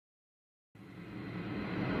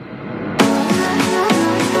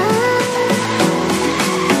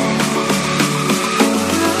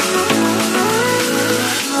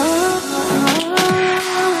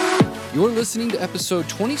listening to episode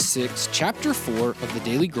 26, chapter 4 of the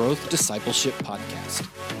Daily Growth Discipleship Podcast.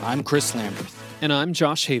 I'm Chris Lamberth. And I'm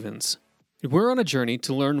Josh Havens. We're on a journey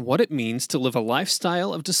to learn what it means to live a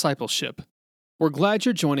lifestyle of discipleship. We're glad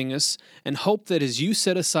you're joining us and hope that as you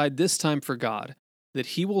set aside this time for God, that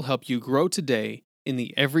He will help you grow today in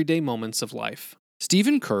the everyday moments of life.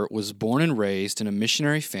 Stephen Kuert was born and raised in a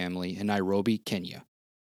missionary family in Nairobi, Kenya.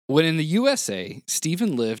 When in the USA,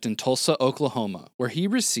 Stephen lived in Tulsa, Oklahoma, where he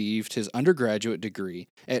received his undergraduate degree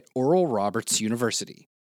at Oral Roberts University.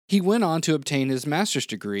 He went on to obtain his master's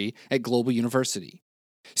degree at Global University.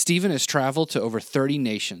 Stephen has traveled to over 30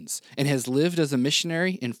 nations and has lived as a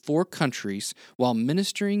missionary in 4 countries while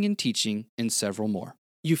ministering and teaching in several more.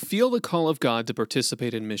 You feel the call of God to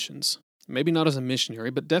participate in missions. Maybe not as a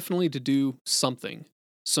missionary, but definitely to do something.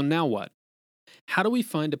 So now what? How do we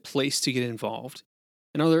find a place to get involved?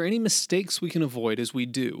 And are there any mistakes we can avoid as we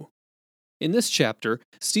do? In this chapter,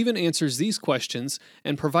 Stephen answers these questions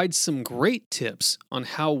and provides some great tips on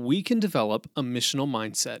how we can develop a missional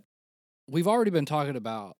mindset. We've already been talking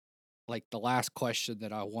about the last question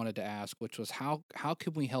that I wanted to ask, which was how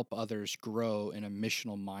can we help others grow in a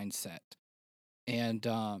missional mindset? And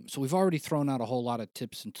so we've already thrown out a whole lot of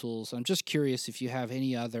tips and tools. I'm just curious if you have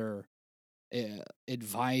any other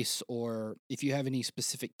advice or if you have any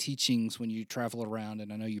specific teachings when you travel around,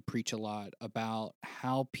 and I know you preach a lot about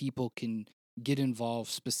how people can get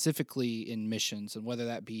involved specifically in missions, and whether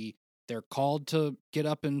that be they're called to get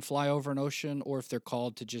up and fly over an ocean, or if they're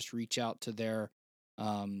called to just reach out to their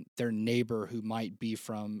neighbor who might be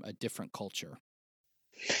from a different culture.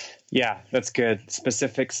 Yeah, that's good.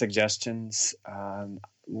 Specific suggestions.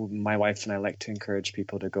 My wife and I like to encourage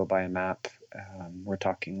people to go buy a map. We're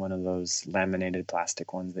talking one of those laminated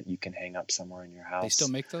plastic ones that you can hang up somewhere in your house. They still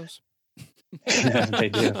make those? They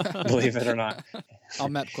do, believe it or not. I'll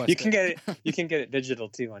map quest You can get it. You can get it digital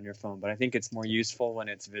too on your phone, but I think it's more useful when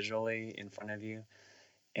it's visually in front of you.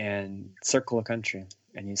 And circle a country.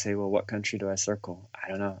 And you say, well, what country do I circle? I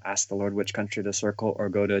don't know. Ask the Lord which country to circle, or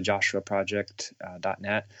go to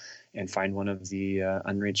joshuaproject.net and find one of the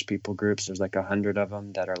unreached people groups. There's 100 of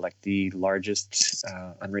them that are the largest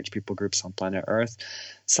unreached people groups on planet Earth.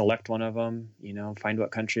 Select one of them, find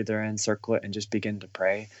what country they're in, circle it, and just begin to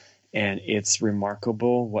pray. And it's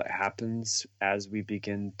remarkable what happens as we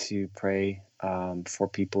begin to pray for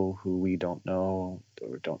people who we don't know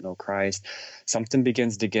or don't know Christ. Something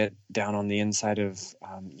begins to get down on the inside of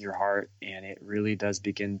your heart, and it really does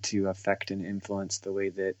begin to affect and influence the way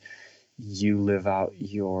that you live out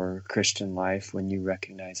your Christian life when you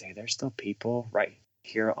recognize, hey, there's still people right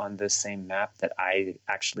here on this same map that I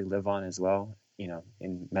actually live on as well.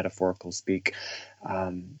 In metaphorical speak,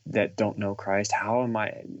 that don't know Christ. How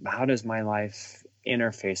does my life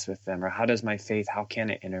interface with them, or how does my faith, how can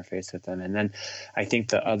it interface with them? And then I think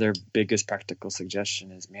the other biggest practical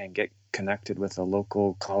suggestion is, get connected with a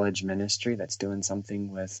local college ministry that's doing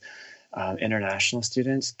something with international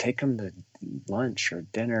students. Take them to lunch or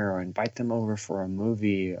dinner, or invite them over for a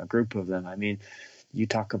movie, a group of them. I mean, you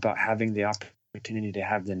talk about having the opportunity to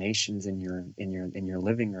have the nations in your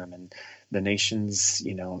living room, and the nations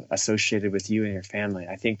associated with you and your family.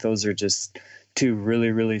 I think those are just 2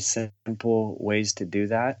 really, really simple ways to do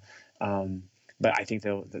that. But I think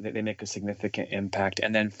they make a significant impact.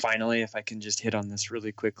 And then finally, if I can just hit on this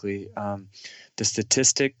really quickly, the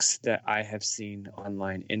statistics that I have seen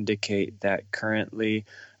online indicate that currently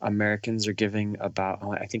Americans are giving about,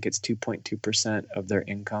 I think it's 2.2% of their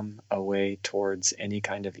income away towards any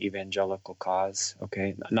kind of evangelical cause.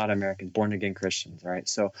 Okay, not Americans, born again Christians, right?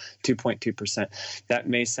 So 2.2%. That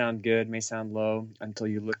may sound good, may sound low, until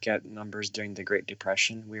you look at numbers during the Great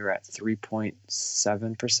Depression. We were at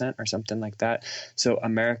 3.7% or something like that. So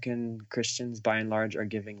American Christians, by and large, are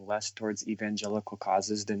giving less towards evangelical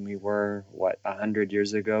causes than we were, 100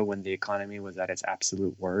 years ago, when the economy was at its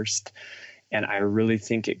absolute worst. And I really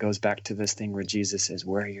think it goes back to this thing where Jesus says,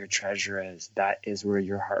 where your treasure is, that is where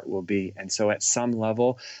your heart will be. And so at some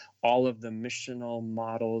level, all of the missional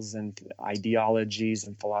models and ideologies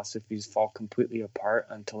and philosophies fall completely apart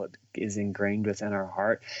until it is ingrained within our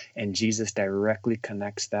heart. And Jesus directly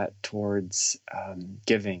connects that towards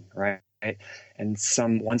giving, right? And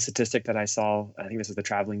one statistic that I saw, I think this is the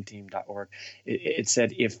travelingteam.org, it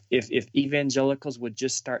said if evangelicals would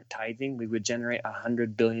just start tithing, we would generate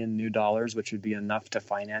 $100 billion new dollars, which would be enough to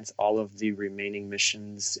finance all of the remaining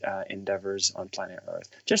missions endeavors on planet Earth.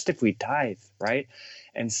 Just if we tithe, right?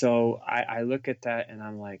 And so I look at that and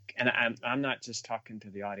I'm like, and I'm not just talking to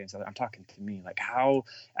the audience, I'm talking to me. Like, how,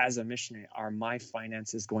 as a missionary, are my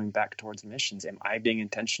finances going back towards missions? Am I being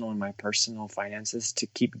intentional in my personal finances to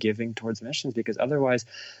keep giving towards missions? Because because otherwise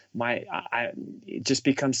it just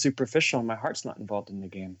becomes superficial and my heart's not involved in the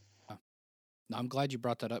game. No, I'm glad you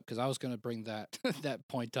brought that up because I was going to bring that that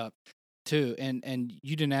point up too. And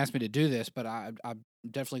you didn't ask me to do this, but I'm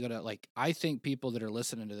definitely going to I think people that are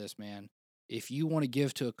listening to this, man, if you want to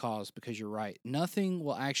give to a cause, because you're right, nothing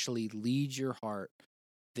will actually lead your heart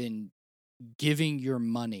than giving your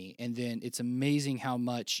money. And then it's amazing how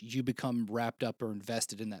much you become wrapped up or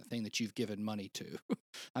invested in that thing that you've given money to.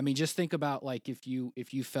 I mean, just think about if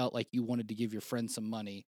you felt like you wanted to give your friend some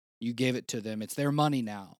money, you gave it to them, it's their money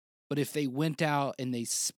now. But if they went out and they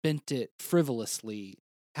spent it frivolously,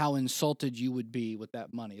 how insulted you would be with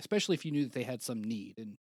that money, especially if you knew that they had some need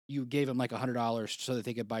and you gave them like $100 so that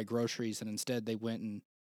they could buy groceries, and instead they went and,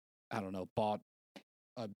 I don't know, bought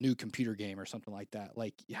a new computer game or something like that.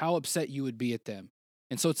 Like how upset you would be at them.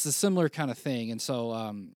 And so it's a similar kind of thing. And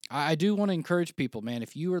so I do want to encourage people, man,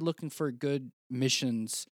 if you are looking for a good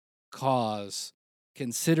missions cause,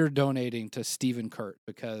 consider donating to Stephen Kuert,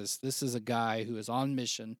 because this is a guy who is on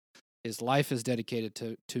mission. His life is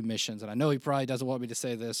dedicated to missions. And I know he probably doesn't want me to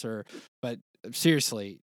say this, but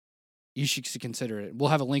seriously, you should consider it. We'll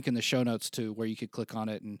have a link in the show notes too, where you could click on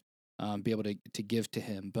it and be able to give to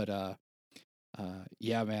him. But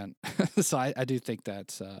yeah, man. So I do think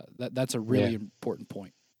that's a really important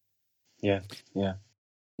point. Yeah.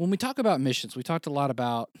 When we talk about missions, we talked a lot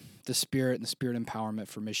about the Spirit and the Spirit empowerment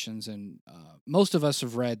for missions, and most of us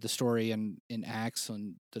have read the story in Acts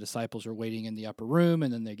when the disciples are waiting in the upper room,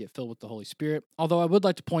 and then they get filled with the Holy Spirit. Although I would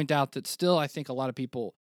like to point out that still, I think a lot of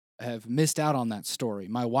people have missed out on that story.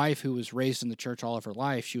 My wife, who was raised in the church all of her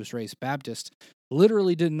life, she was raised Baptist,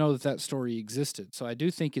 literally didn't know that story existed. So I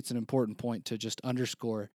do think it's an important point to just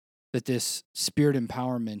underscore that this Spirit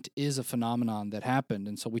empowerment is a phenomenon that happened.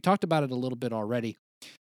 And so we talked about it a little bit already.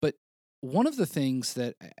 But one of the things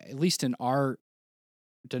that, at least in our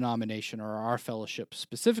denomination or our fellowship,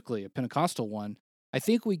 specifically a Pentecostal one, I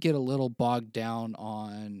think we get a little bogged down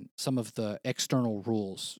on some of the external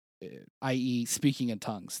rules, i.e., speaking in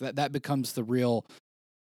tongues. That becomes the real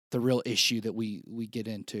issue that we get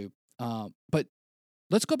into. But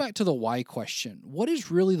let's go back to the why question. What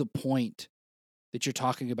is really the point that you're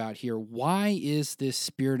talking about here? Why is this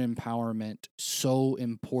Spirit empowerment so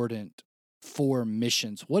important for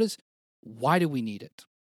missions? Why do we need it?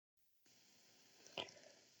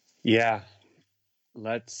 Yeah.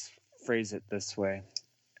 Let's phrase it this way.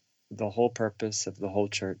 The whole purpose of the whole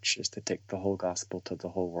church is to take the whole gospel to the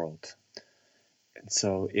whole world. And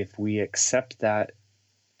so if we accept that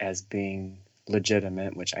as being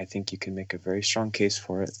legitimate, which I think you can make a very strong case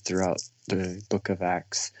for it throughout the book of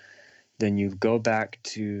Acts, then you go back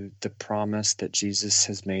to the promise that Jesus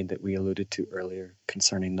has made that we alluded to earlier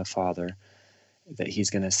concerning the Father, that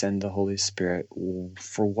he's going to send the Holy Spirit.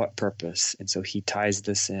 For what purpose? And so he ties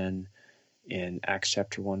this in Acts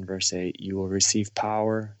chapter 1, verse 8, you will receive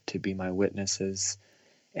power to be my witnesses.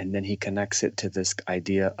 And then he connects it to this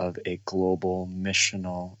idea of a global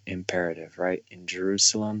missional imperative, right? In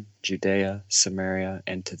Jerusalem, Judea, Samaria,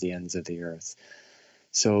 and to the ends of the earth.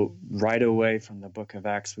 So right away from the book of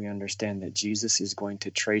Acts, we understand that Jesus is going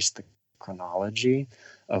to trace the chronology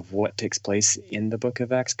of what takes place in the book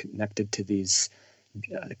of Acts connected to these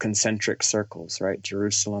concentric circles, right?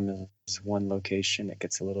 Jerusalem is one location. It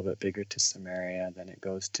gets a little bit bigger to Samaria. Then it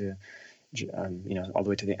goes to, all the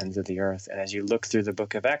way to the ends of the earth. And as you look through the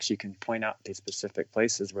book of Acts, you can point out these specific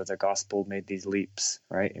places where the gospel made these leaps,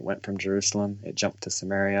 right? It went from Jerusalem, it jumped to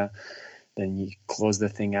Samaria. Then you close the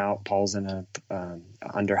thing out. Paul's in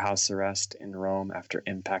under house arrest in Rome after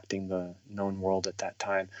impacting the known world at that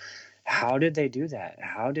time. How did they do that?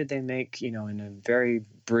 How did they make, in a very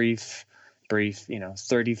brief,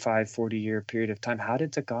 35, 40-year period of time, how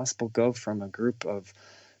did the gospel go from a group of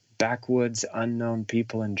backwoods, unknown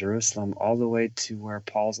people in Jerusalem all the way to where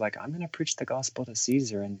Paul's like, I'm going to preach the gospel to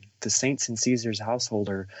Caesar, and the saints in Caesar's household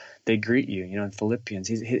they greet you, in Philippians.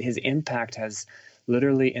 His impact has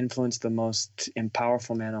literally influenced the most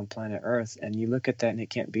powerful man on planet Earth. And you look at that and it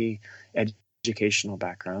can't be educational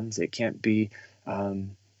backgrounds. It can't be,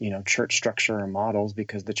 church structure or models,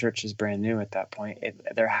 because the church is brand new at that point.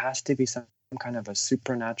 There has to be some kind of a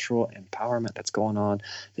supernatural empowerment that's going on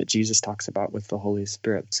that Jesus talks about with the Holy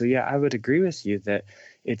Spirit. So yeah, I would agree with you that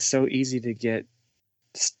it's so easy to get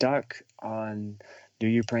stuck on, do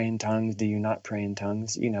you pray in tongues? Do you not pray in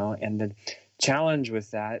tongues? And the challenge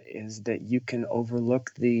with that is that you can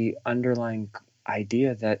overlook the underlying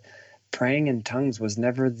idea that praying in tongues was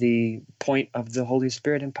never the point of the Holy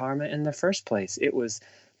Spirit empowerment in the first place. It was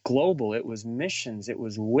global, it was missions, it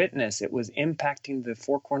was witness, it was impacting the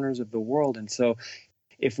four corners of the world. And so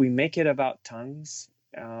if we make it about tongues,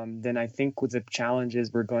 then I think with the challenge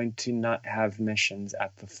is we're going to not have missions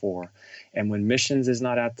at the fore. And when missions is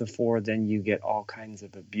not at the fore, then you get all kinds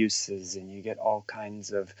of abuses and you get all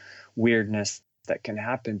kinds of weirdness that can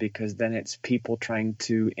happen, because then it's people trying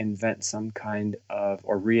to invent some kind of,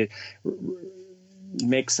 or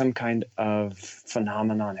make some kind of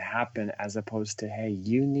phenomenon happen, as opposed to, hey,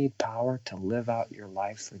 you need power to live out your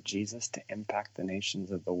life for Jesus, to impact the nations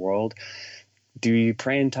of the world. Do you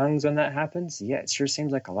pray in tongues when that happens? Yeah, it sure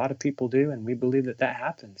seems like a lot of people do, and we believe that that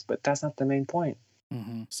happens, but that's not the main point.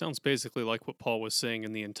 Mm-hmm. Sounds basically like what Paul was saying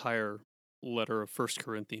in the entire letter of 1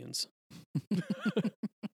 Corinthians.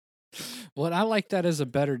 Well, I like that as a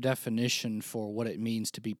better definition for what it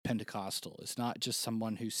means to be Pentecostal. It's not just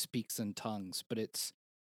someone who speaks in tongues, but it's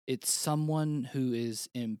someone who is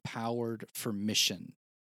empowered for mission,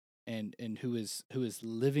 and who is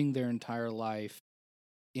living their entire life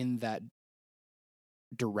in that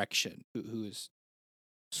direction, who is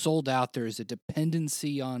sold out. There is a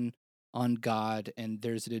dependency on God, and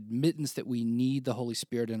there's an admittance that we need the Holy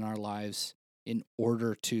Spirit in our lives in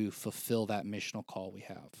order to fulfill that missional call we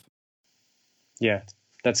have. Yeah,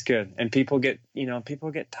 that's good. And people get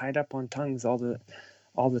tied up on tongues all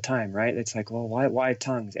the time, right? It's like, well, why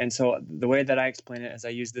tongues? And so the way that I explain it is I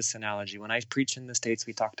use this analogy. When I preach in the States,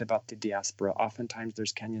 we talked about the diaspora. Oftentimes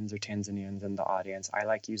there's Kenyans or Tanzanians in the audience. I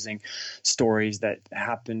like using stories that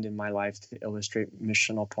happened in my life to illustrate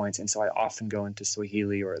missional points. And so I often go into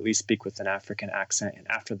Swahili, or at least speak with an African accent. And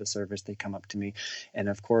after the service, they come up to me. And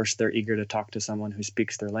of course, they're eager to talk to someone who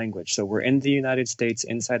speaks their language. So we're in the United States,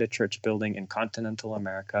 inside a church building in continental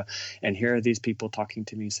America. And here are these people talking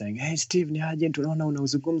to me saying, hey, Steve, no,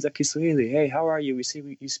 zungumza Kiswahili. Hey, how are you? We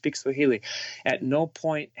see you speak Swahili. At no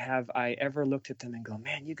point have I ever looked at them and go,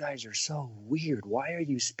 man, you guys are so weird. Why are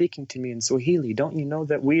you speaking to me in Swahili? Don't you know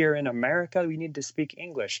that we are in America? We need to speak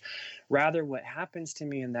English. Rather, what happens to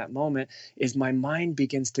me in that moment is my mind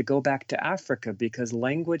begins to go back to Africa, because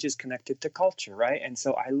language is connected to culture, right? And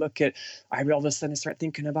so I all of a sudden start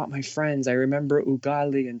thinking about my friends. I remember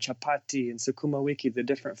ugali and chapati and sukuma wiki, the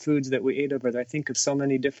different foods that we ate over there. I think of so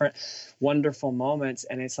many different wonderful moments.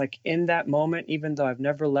 And it's like, in that moment, even though I've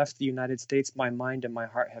never left the United States, my mind and my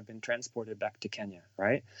heart have been transported back to Kenya,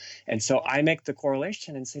 right? And so I make the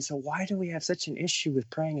correlation and say, so why do we have such an issue with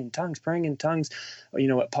praying in tongues? Praying in tongues,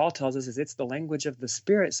 what Paul tells us is it's the language of the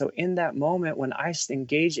Spirit. So in that moment, when I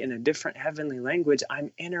engage in a different heavenly language,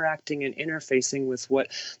 I'm interacting and interfacing with what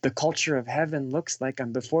the culture of heaven looks like.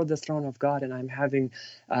 I'm before the throne of God, and I'm having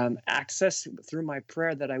access through my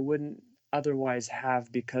prayer that I wouldn't otherwise have,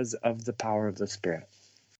 because of the power of the Spirit.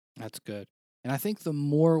 That's good. And I think the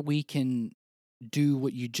more we can do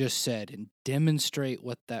what you just said and demonstrate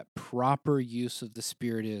what that proper use of the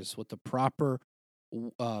Spirit is, what the proper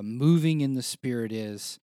moving in the Spirit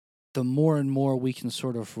is, the more and more we can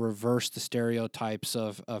sort of reverse the stereotypes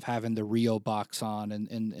of having the Rio box on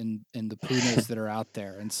and the punas that are out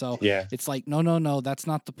there. And so It's like, no, that's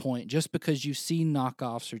not the point. Just because you've seen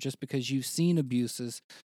knockoffs or just because you've seen abuses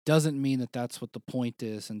doesn't mean that that's what the point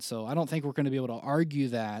is. And so I don't think we're going to be able to argue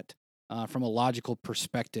that from a logical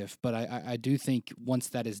perspective. But I do think once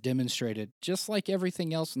that is demonstrated, just like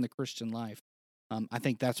everything else in the Christian life, I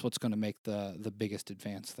think that's what's going to make the biggest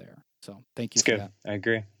advance there. So thank you for that. I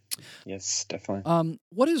agree. Yes, definitely.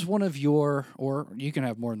 What is one of your, or you can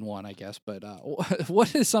have more than one, I guess, but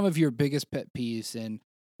what is some of your biggest pet peeves in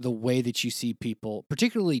the way that you see people,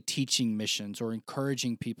 particularly teaching missions or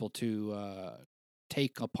encouraging people to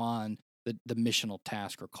take upon the missional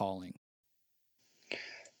task or calling?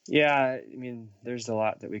 Yeah, I mean, there's a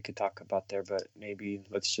lot that we could talk about there, but maybe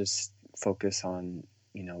let's just focus on,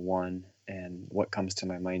 one. And what comes to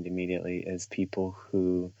my mind immediately is people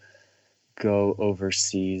who go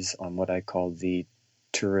overseas on what I call the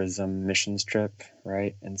tourism missions trip,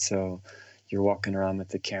 right? And so you're walking around with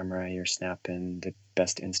the camera, you're snapping the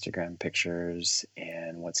best Instagram pictures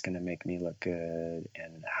and what's going to make me look good,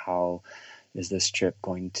 and how is this trip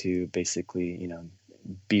going to basically,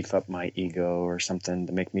 beef up my ego or something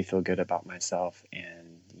to make me feel good about myself.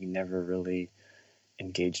 And you never really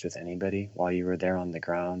engaged with anybody while you were there on the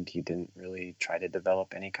ground. You didn't really try to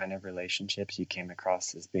develop any kind of relationships. You came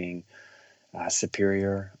across as being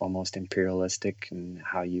superior, almost imperialistic in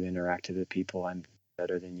how you interacted with people. I'm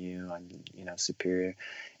better than you. I'm, superior.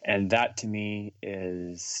 And that to me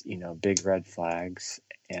is, big red flags.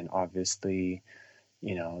 And obviously,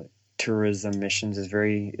 tourism missions is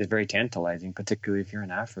very tantalizing, particularly if you're in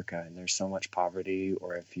Africa and there's so much poverty,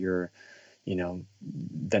 or if you're,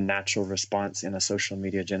 the natural response in a social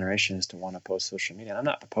media generation is to want to post social media. And I'm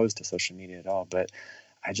not opposed to social media at all, but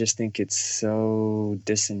I just think it's so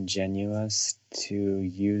disingenuous to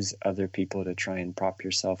use other people to try and prop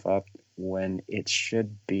yourself up when it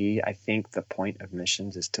should be. I think the point of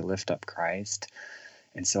missions is to lift up Christ.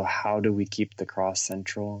 And so how do we keep the cross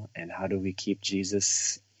central, and how do we keep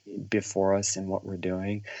Jesus before us in what we're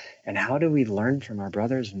doing? And how do we learn from our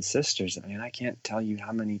brothers and sisters? I mean, I can't tell you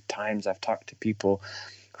how many times I've talked to people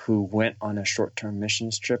who went on a short-term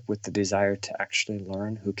missions trip with the desire to actually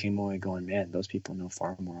learn, who came away going, man, those people know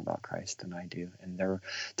far more about Christ than I do. And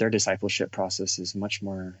their discipleship process is much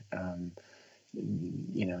more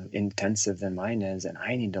intensive than mine is, and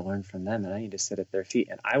I need to learn from them, and I need to sit at their feet.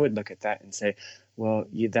 And I would look at that and say, well,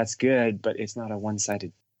 that's good, but it's not a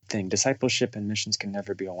one-sided thing. Discipleship and missions can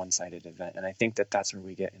never be a one-sided event, and I think that that's where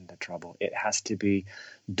we get into trouble. It has to be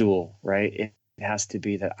dual, right? It has to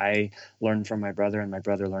be that I learn from my brother and my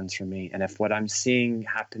brother learns from me. And if what I'm seeing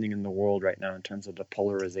happening in the world right now in terms of the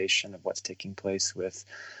polarization of what's taking place with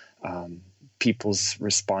people's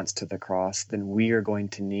response to the cross, then we are going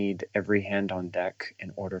to need every hand on deck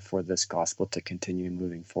in order for this gospel to continue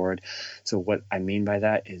moving forward. So what I mean by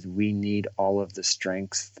that is we need all of the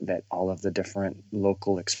strengths that all of the different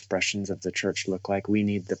local expressions of the church look like. We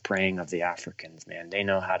need the praying of the Africans, man. They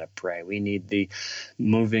know how to pray. We need the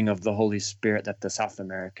moving of the Holy Spirit that the South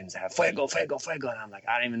Americans have. Fuego, fuego, fuego. And I'm like,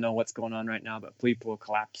 I don't even know what's going on right now, but people are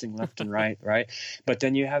collapsing left and right, right? But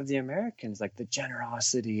then you have the Americans, like the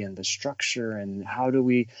generosity and the structure, and how do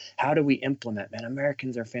we implement? Man,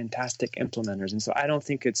 Americans are fantastic implementers. And so I don't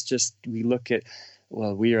think it's just we look at,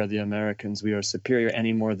 well, we are the Americans, we are superior,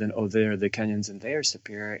 any more than, oh, they're the Kenyans and they are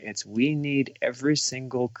superior. It's we need every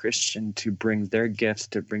single Christian to bring their gifts,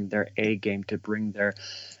 to bring their A game, to bring their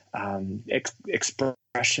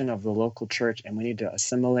expression of the local church, and we need to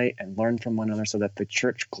assimilate and learn from one another so that the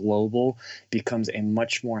church global becomes a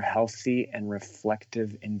much more healthy and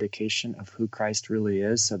reflective indication of who Christ really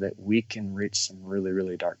is, so that we can reach some really,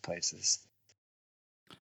 really dark places.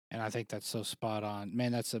 And I think that's so spot on.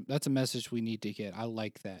 Man, that's a message we need to get. I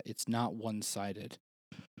like that. It's not one-sided.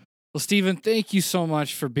 Well, Stephen, thank you so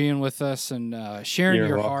much for being with us and sharing You're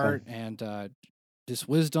your welcome. heart and this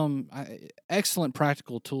wisdom. Excellent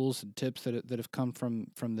practical tools and tips that have come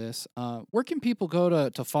from this. Where can people go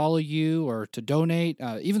to follow you or to donate,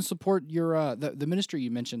 even support your the ministry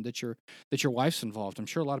you mentioned that your wife's involved? I'm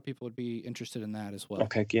sure a lot of people would be interested in that as well.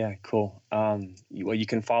 Okay, yeah, cool. You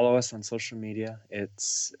can follow us on social media.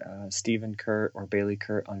 It's Stephen Kuert or Bailey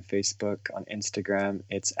Kuert on Facebook. On Instagram,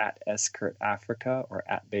 it's at @SKurtAfrica Africa or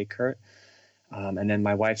 @BayKurt. And then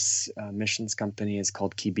my wife's missions company is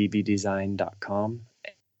called kibibidesign.com.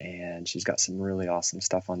 And she's got some really awesome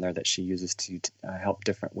stuff on there that she uses to help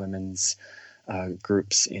different women's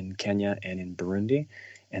groups in Kenya and in Burundi.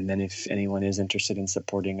 And then if anyone is interested in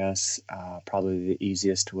supporting us, probably the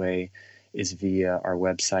easiest way is via our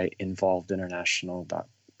website,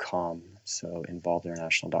 involvedinternational.com. So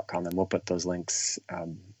involvedinternational.com. And we'll put those links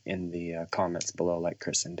in the comments below, like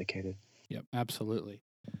Chris indicated. Yep, absolutely.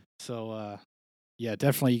 So, yeah,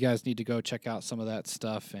 definitely you guys need to go check out some of that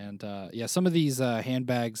stuff. And some of these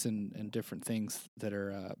handbags and different things that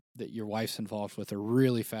are that your wife's involved with are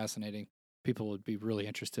really fascinating. People would be really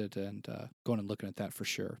interested and going and looking at that for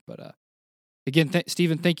sure. But again,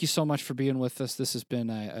 Stephen, thank you so much for being with us. This has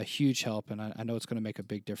been a huge help, and I know it's going to make a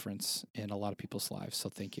big difference in a lot of people's lives. So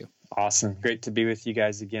thank you. Awesome. Great to be with you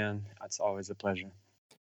guys again. It's always a pleasure.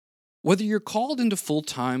 Whether you're called into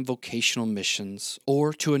full-time vocational missions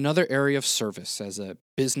or to another area of service as a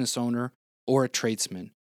business owner or a tradesman,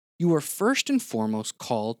 you are first and foremost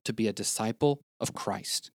called to be a disciple of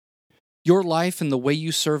Christ. Your life and the way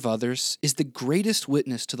you serve others is the greatest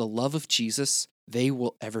witness to the love of Jesus they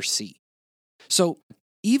will ever see. So,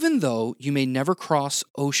 even though you may never cross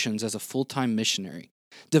oceans as a full-time missionary,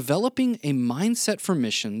 developing a mindset for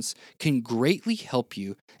missions can greatly help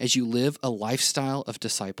you as you live a lifestyle of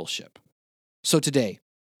discipleship. So today,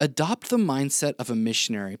 adopt the mindset of a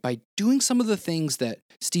missionary by doing some of the things that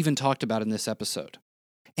Stephen talked about in this episode.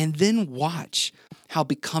 And then watch how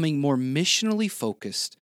becoming more missionally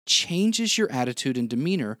focused changes your attitude and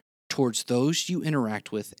demeanor towards those you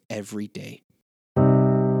interact with every day.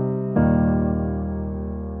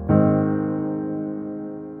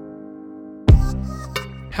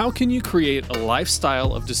 How can you create a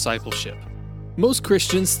lifestyle of discipleship? Most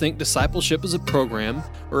Christians think discipleship is a program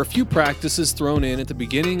or a few practices thrown in at the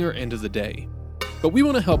beginning or end of the day. But we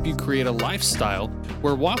want to help you create a lifestyle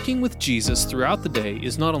where walking with Jesus throughout the day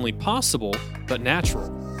is not only possible, but natural.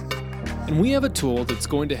 And we have a tool that's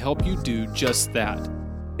going to help you do just that.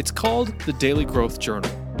 It's called the Daily Growth Journal.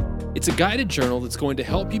 It's a guided journal that's going to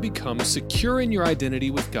help you become secure in your identity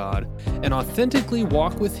with God and authentically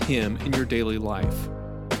walk with Him in your daily life.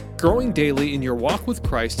 Growing daily in your walk with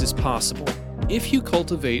Christ is possible if you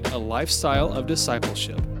cultivate a lifestyle of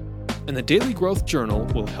discipleship. And the Daily Growth Journal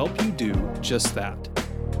will help you do just that.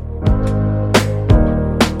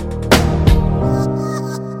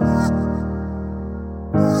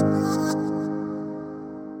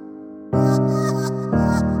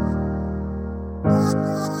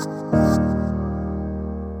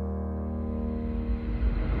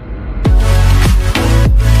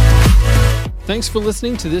 Thanks for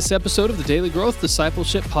listening to this episode of the Daily Growth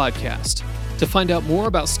Discipleship Podcast. To find out more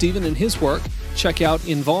about Stephen and his work, check out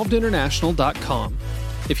involvedinternational.com.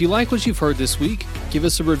 If you like what you've heard this week, give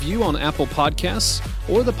us a review on Apple Podcasts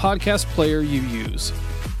or the podcast player you use.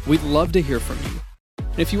 We'd love to hear from you.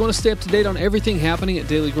 And if you want to stay up to date on everything happening at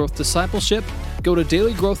Daily Growth Discipleship, go to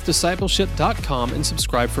dailygrowthdiscipleship.com and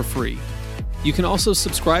subscribe for free. You can also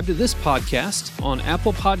subscribe to this podcast on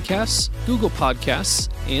Apple Podcasts, Google Podcasts,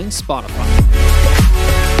 and Spotify.